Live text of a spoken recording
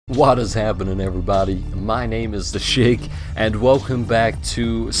What is happening, everybody? My name is the Shig, and welcome back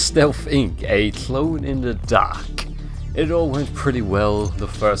to Stealth Inc., a clone in the dark. It all went pretty well the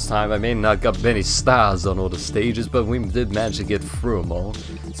first time. I may not got many stars on all the stages, but we did manage to get through them all.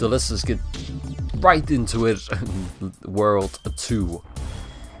 So let's just get right into it. World 2.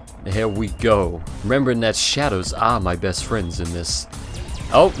 Here we go. Remembering that shadows are my best friends in this.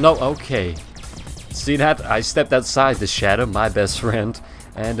 Oh, no, okay. See that? I stepped outside the shadow, my best friend.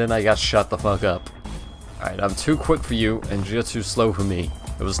 And then I got shut the fuck up. Alright, I'm too quick for you, and you're too slow for me.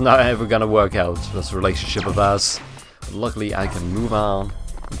 It was not ever gonna work out, this relationship of ours. But luckily, I can move on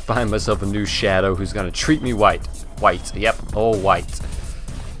and find myself a new shadow who's gonna treat me white. White, yep, all white.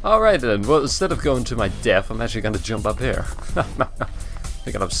 Alright then, well, instead of going to my death, I'm actually gonna jump up here.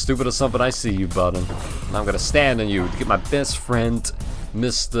 Thinking I'm stupid or something? I see you, button. And I'm gonna stand on you to get my best friend,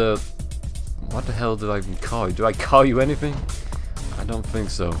 Mr. What the hell do I even call you? Do I call you anything? I don't think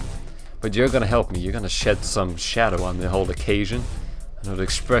so. But you're gonna help me. You're gonna shed some shadow on the whole occasion. I know the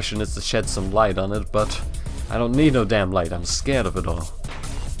expression is to shed some light on it, but I don't need no damn light. I'm scared of it all.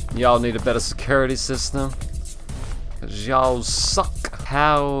 Y'all need a better security system, cause y'all suck.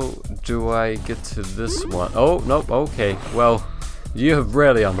 How do I get to this one? Oh, nope, okay. Well, you're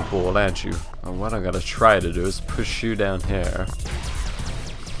really on the ball, aren't you? And what I'm gonna try to do is push you down here.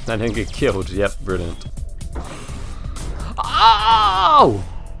 And then get killed. Yep, brilliant. Oh!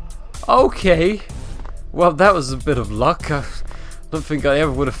 Okay. Well, that was a bit of luck. I don't think I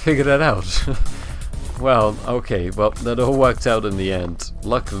ever would have figured that out. Well, okay. Well, that all worked out in the end.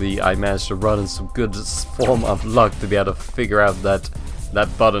 Luckily, I managed to run in some good form of luck to be able to figure out that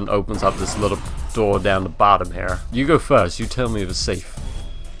that button opens up this little door down the bottom here. You go first. You tell me if it's safe.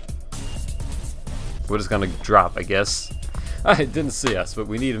 We're just gonna drop, I guess. I didn't see us, but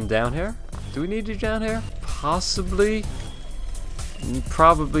we need him down here. Do we need you down here? Possibly.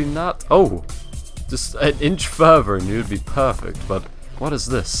 Probably not. Oh, just an inch further and you'd be perfect. But what is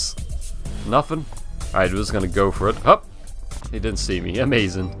this? Nothing? Alright, we're just gonna go for it. Up! He didn't see me.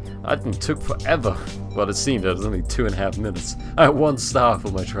 Amazing. That took forever. Well, it seemed it was only 2.5 minutes. I had 1 star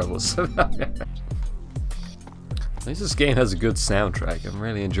for my troubles. At least this game has a good soundtrack. I'm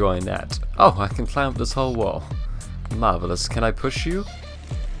really enjoying that. Oh, I can climb up this whole wall. Marvelous. Can I push you?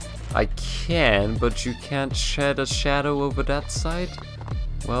 I can, but you can't shed a shadow over that side?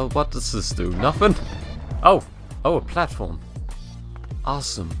 Well, what does this do? Nothing? Oh! Oh, a platform.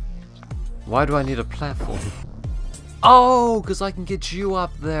 Awesome. Why do I need a platform? Oh, because I can get you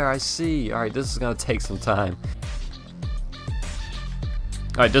up there. I see. Alright, this is going to take some time.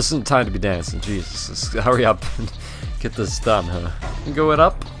 Alright, this isn't time to be dancing. Jesus. Just hurry up and get this done, huh? You go it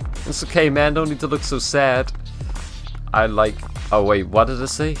up? It's okay, man. Don't need to look so sad. I like... Oh, wait. What did it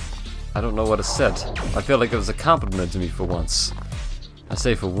say? I don't know what it said. I feel like it was a compliment to me for once. I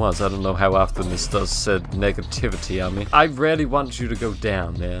say for once, I don't know how often this does said negativity on me. I really want you to go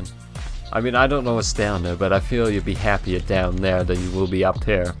down, man. I mean, I don't know what's down there, but I feel you'll be happier down there than you will be up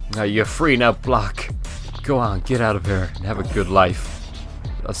here. Now, you're free now, Block. Go on, get out of here and have a good life.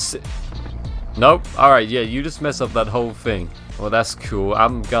 Nope. Alright, yeah, you just mess up that whole thing. Well, that's cool.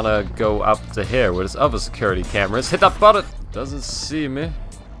 I'm gonna go up to here where this other security camera is. Hit that button! Doesn't see me.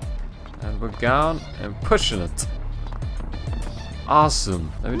 And we're gone and pushing it.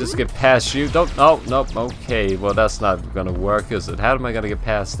 Awesome. Let me just get past you. Don't. Oh, nope. Okay. Well, that's not gonna work, is it? How am I gonna get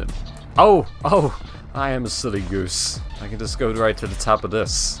past him? Oh, oh. I am a silly goose. I can just go right to the top of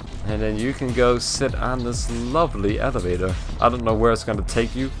this. And then you can go sit on this lovely elevator. I don't know where it's gonna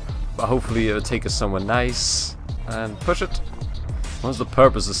take you, but hopefully it'll take us somewhere nice. And push it. What's the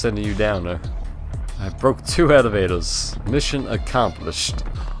purpose of sending you down there? I broke 2 elevators. Mission accomplished.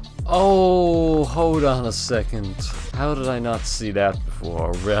 Oh, hold on a second. How did I not see that before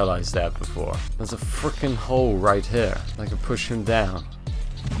or realize that before? There's a freaking hole right here. I can push him down.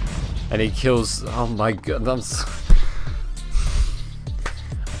 And he kills... Oh my god. I've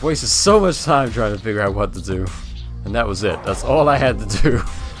wasted so much time trying to figure out what to do. And that was it. That's all I had to do.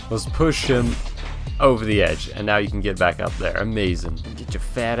 Was push him over the edge. And now you can get back up there. Amazing. Get your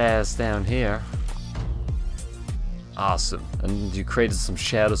fat ass down here. Awesome. And you created some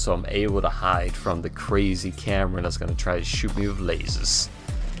shadow so I'm able to hide from the crazy camera that's gonna try to shoot me with lasers.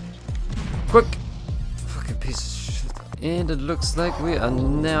 Quick! Fucking piece of shit. And it looks like we are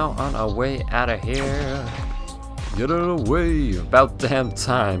now on our way out of here. Get it away! About damn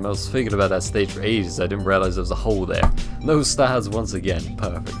time. I was thinking about that stage for ages. I didn't realize there was a hole there. No stars once again.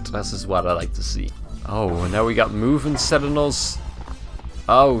 Perfect. That's just what I like to see. Oh, and now we got moving sentinels.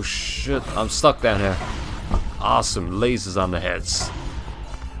 Oh shit. I'm stuck down here. Awesome, lasers on the heads.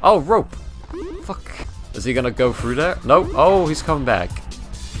 Oh, rope. Fuck. Is he gonna go through there? Nope. Oh, he's coming back.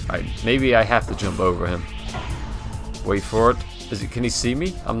 Alright, maybe I have to jump over him. Wait for it. Can he see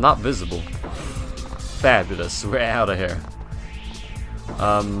me? I'm not visible. Fabulous. We're out of here.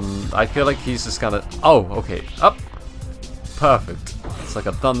 I feel like he's just gonna... Oh, okay. Up. Perfect. It's like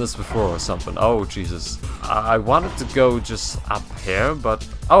I've done this before or something. Oh, Jesus. I wanted to go just up here, but...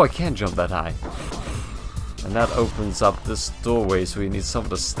 Oh, I can't jump that high. And that opens up this doorway, so we need something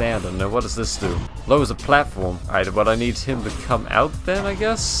to stand on. Now, what does this do? Lowers a platform. Alright, but I need him to come out then, I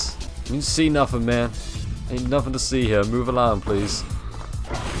guess? You see nothing, man. Ain't nothing to see here. Move along, please.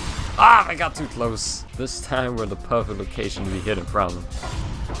 Ah, I got too close. This time we're in the perfect location to be hidden from him.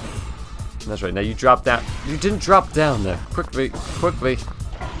 That's right. Now you drop down. You didn't drop down there. Quickly, quickly.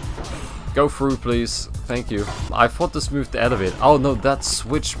 Go through, please. Thank you. I thought this moved the elevator. Oh no, that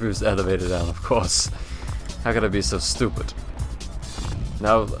switch moves the elevator down, of course. How could I be so stupid?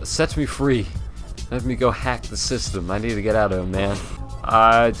 Now, set me free. Let me go hack the system. I need to get out of here, man.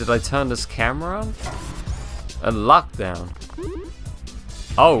 Did I turn this camera on? A lockdown.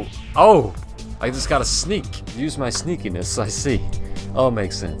 Oh, oh! I just gotta sneak. Use my sneakiness, I see. Oh,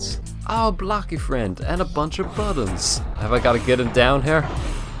 makes sense. Oh, blocky friend, and a bunch of buttons. Have I gotta get him down here?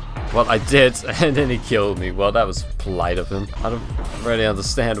 Well, I did, and then he killed me. Well, that was polite of him. I don't really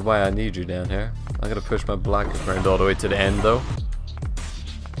understand why I need you down here. I'm gonna push my blocky friend all the way to the end, though.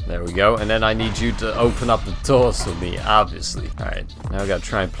 There we go, and then I need you to open up the doors for me, obviously. Alright, now I gotta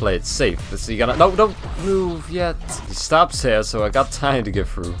try and play it safe. Let's see, you gotta... No, don't move yet. He stops here, so I got time to get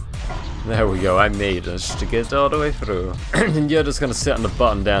through. There we go, I made it to get all the way through. And you're just gonna sit on the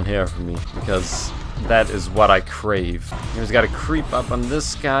button down here for me, because that is what I crave. You just gotta creep up on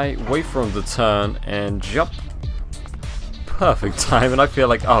this guy, wait for him to turn, and jump. Perfect time, and I feel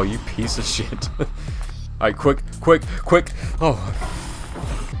like, oh, you piece of shit. Alright, quick, quick, quick. Oh.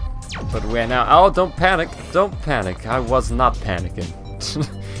 But we're now... Oh, don't panic. Don't panic. I was not panicking.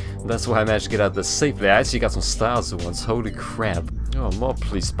 That's why I managed to get out this safely. I actually got some stars at once. Holy crap. Oh, more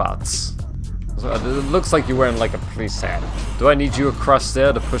police spots. So, it looks like you're wearing like a police hat. Do I need you across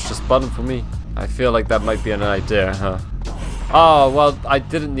there to push this button for me? I feel like that might be an idea, huh? Oh, well, I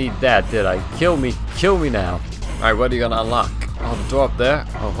didn't need that, did I? Kill me. Kill me now. Alright, what are you gonna unlock? Oh, the door up there?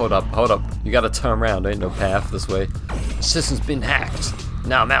 Oh, hold up, hold up. You gotta turn around. There ain't no path this way. The system's been hacked.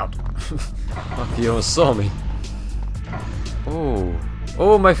 Now I'm out. Fuck, you almost saw me. Oh.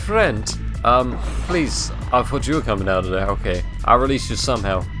 Oh, my friend. Please. I thought you were coming out of there. Okay. I'll release you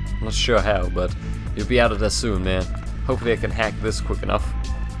somehow. I'm not sure how, but you'll be out of there soon, man. Hopefully I can hack this quick enough.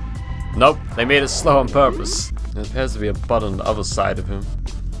 Nope. They made it slow on purpose. There appears to be a button on the other side of him.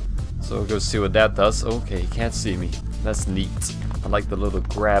 So we'll go see what that does. Okay, he can't see me. That's neat. I like the little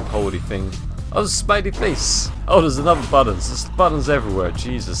grab holdy thing. Oh, there's a smiley face. Oh, there's another buttons. There's buttons everywhere.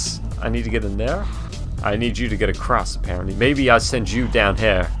 Jesus. I need to get in there? I need you to get across, apparently. Maybe I'll send you down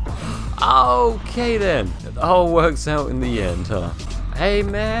here. Okay, then. It all works out in the end, huh? Hey,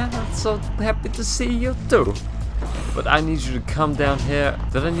 man. I'm so happy to see you, too. But I need you to come down here.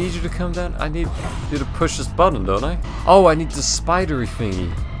 Did I need you to come down? I need you to push this button, don't I? Oh, I need the spidery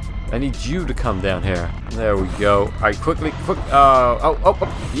thingy. I need you to come down here. There we go. Alright, quickly, quick.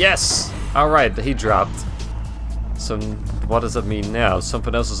 Oh, yes! Alright, he dropped. So, what does that mean now?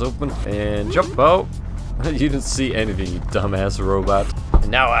 Something else is open. And jump. Oh! You didn't see anything, you dumbass robot. And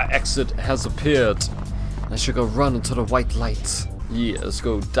now our exit has appeared. I should go run into the white light. Yeah, let's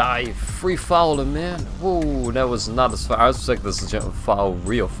go die. Free falling, man. Whoa, that was not as far. I was expecting this to fall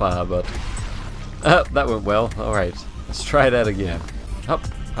real far, but... that went well. Alright, let's try that again. Up,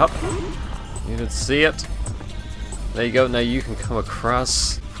 up. You didn't see it. There you go, now you can come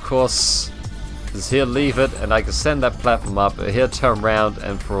across. Of course, just here leave it, and I can send that platform up. Here turn around,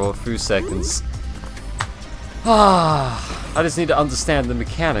 and for a few seconds. I just need to understand the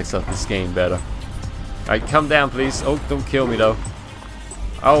mechanics of this game better. Alright, come down, please. Oh, don't kill me, though.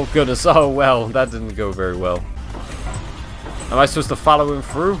 Oh, goodness. Oh, well, that didn't go very well. Am I supposed to follow him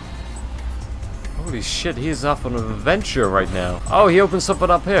through? Holy shit, he's off on an adventure right now. Oh, he opened something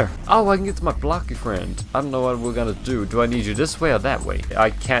up here. Oh, I can get to my blocky friend. I don't know what we're gonna do. Do I need you this way or that way?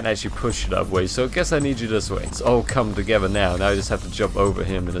 I can't actually push it that way, so I guess I need you this way. It's all come together now. Now I just have to jump over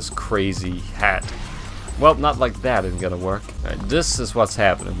him in his crazy hat. Well, not like that isn't gonna work. Alright, this is what's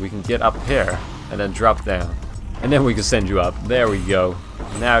happening. We can get up here and then drop down. And then we can send you up. There we go.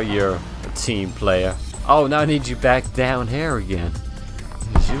 Now you're a team player. Oh, now I need you back down here again.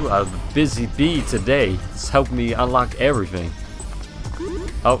 You are the busy bee today. It's helped me unlock everything.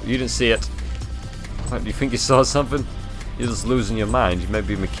 Oh, you didn't see it. What, you think you saw something? You're just losing your mind. You may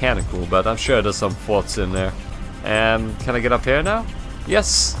be mechanical, but I'm sure there's some thoughts in there. Can I get up here now?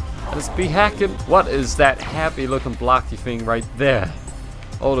 Yes. Let's be hacking. What is that happy looking blocky thing right there?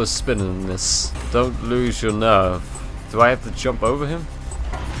 Auto spinning this. Don't lose your nerve. Do I have to jump over him?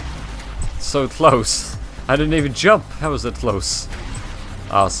 So close. I didn't even jump. How was that close?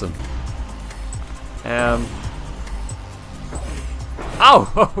 Awesome.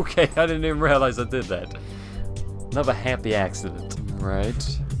 Oh, okay. I didn't even realize I did that. Another happy accident.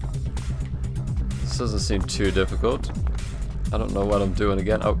 Right. This doesn't seem too difficult. I don't know what I'm doing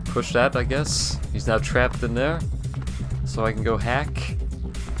again. Oh, push that, I guess. He's now trapped in there. So I can go hack.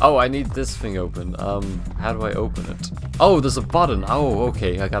 Oh, I need this thing open. How do I open it? Oh, there's a button. Oh,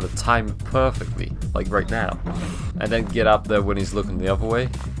 okay. I gotta time it perfectly. Like right now. And then get up there when he's looking the other way.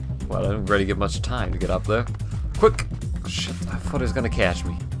 Well, I don't really get much time to get up there. Quick! Shit, I thought he was gonna catch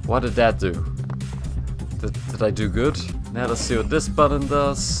me. What did that do? Did I do good? Now let's see what this button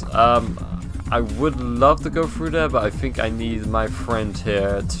does. I would love to go through there, but I think I need my friend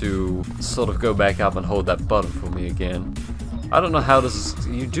here to sort of go back up and hold that button for me again. I don't know how this is.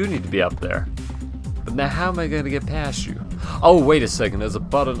 You do need to be up there. But now how am I going to get past you? Oh, wait a second. There's a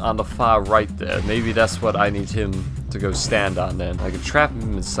button on the far right there. Maybe that's what I need him to go stand on then. I can trap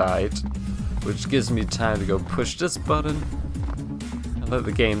him inside, which gives me time to go push this button. And let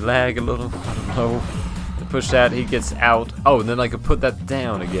the game lag a little. I don't know. Push that, he gets out. Oh, and then I can put that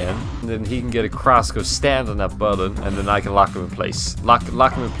down again. And then he can get across, go stand on that button, and then I can lock him in place. Lock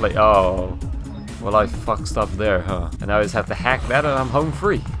him in place. Oh. Well, I fucked up there, huh? And now I just have to hack that and I'm home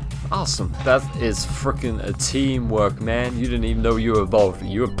free. Awesome. That is freaking a teamwork, man. You didn't even know you were involved.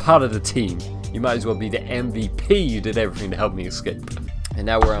 You were part of the team. You might as well be the MVP. You did everything to help me escape. And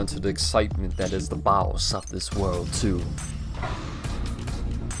now we're on to the excitement that is the boss of this world, too.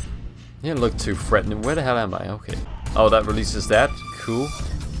 You didn't look too threatening. Where the hell am I? Okay. Oh, that releases that. Cool.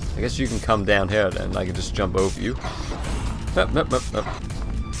 I guess you can come down here then. I can just jump over you.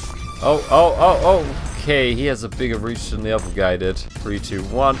 Oh. Okay, he has a bigger reach than the other guy did. 3, 2,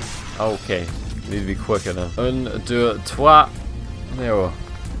 1. Okay. Need to be quicker now. 1, 2, 3. There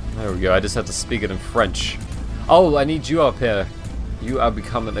we go. I just have to speak it in French. Oh, I need you up here. You are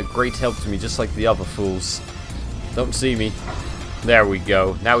becoming a great help to me, just like the other fools. Don't see me. There we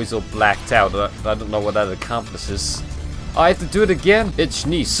go. Now he's all blacked out. I don't know what that accomplishes. Oh, I have to do it again? Ich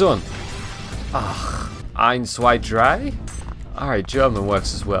nie son. Ach, 1, 2, 3. Alright, German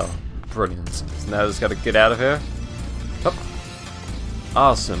works as well. Brilliant. So now I just gotta get out of here. Up.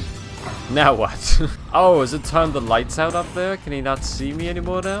 Awesome. Now what? Oh, has it turned the lights out up there? Can he not see me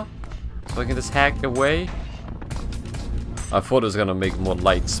anymore now? So I can just hack away? I thought it was gonna make more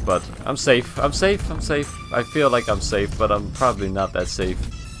lights, but I'm safe. I'm safe. I feel like I'm safe, but I'm probably not that safe.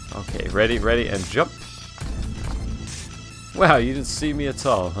 Okay, ready, and jump. Wow, you didn't see me at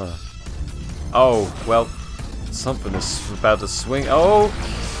all, huh? Oh, well, something is about to swing. Oh,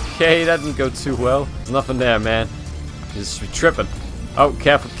 okay, that didn't go too well. There's nothing there, man. You're just tripping. Oh,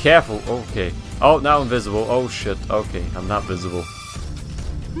 careful. Okay. Oh, now I'm visible. Oh, shit. Okay, I'm not visible.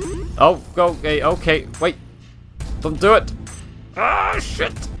 Oh, okay, wait. Don't do it. Ah,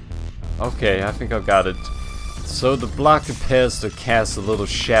 shit. Okay, I think I got it. So the block appears to cast a little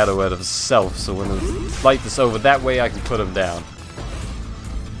shadow out of itself, so when the light is over that way, I can put him down.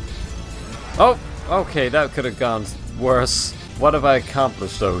 Oh, okay, that could have gone worse. What have I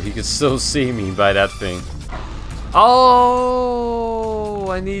accomplished, though? He could still see me by that thing. Oh,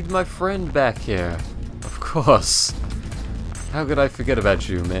 I need my friend back here. Of course. How could I forget about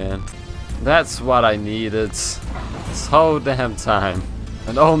you, man? That's what I needed. This whole damn time.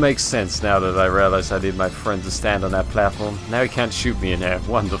 It all makes sense now that I realize I need my friend to stand on that platform. Now he can't shoot me in there.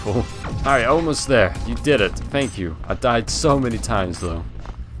 Wonderful. Alright, almost there. You did it. Thank you. I died so many times, though.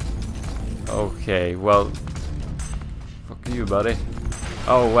 Okay, well... Fuck you, buddy.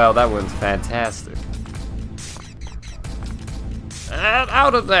 Oh, well, that went fantastic. And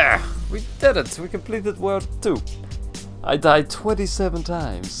out of there! We did it! We completed World 2. I died 27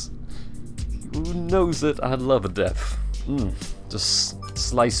 times. Who knows it? I love a death. Just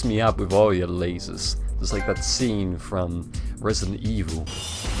slice me up with all your lasers. Just like that scene from Resident Evil.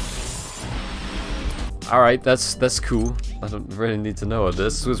 Alright, that's cool. I don't really need to know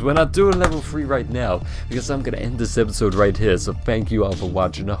this, because we're not doing level 3 right now, because I'm gonna end this episode right here, so thank you all for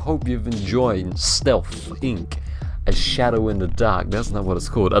watching. I hope you've enjoyed Stealth Inc. A Shadow in the Dark. That's not what it's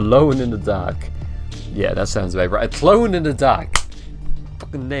called. Alone in the Dark. Yeah, that sounds about right. Alone in the Dark.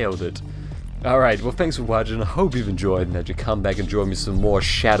 Fucking nailed it. Alright, well thanks for watching. I hope you've enjoyed and that you come back and join me some more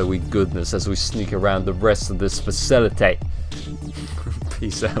shadowy goodness as we sneak around the rest of this facility.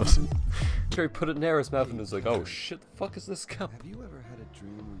 Peace out. Jerry put it in Nara's mouth and was like, oh shit, the fuck is this cup? Have you ever had a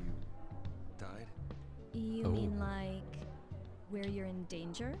dream where you died? You mean like where you're in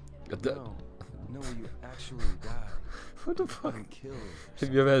danger? No. No, you actually die. What the fuck? I'm killed.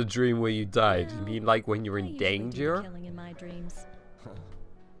 Have you ever had a dream where you died? You No, mean like when you're I in usually do the danger? killing in my dreams.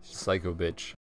 Psycho bitch.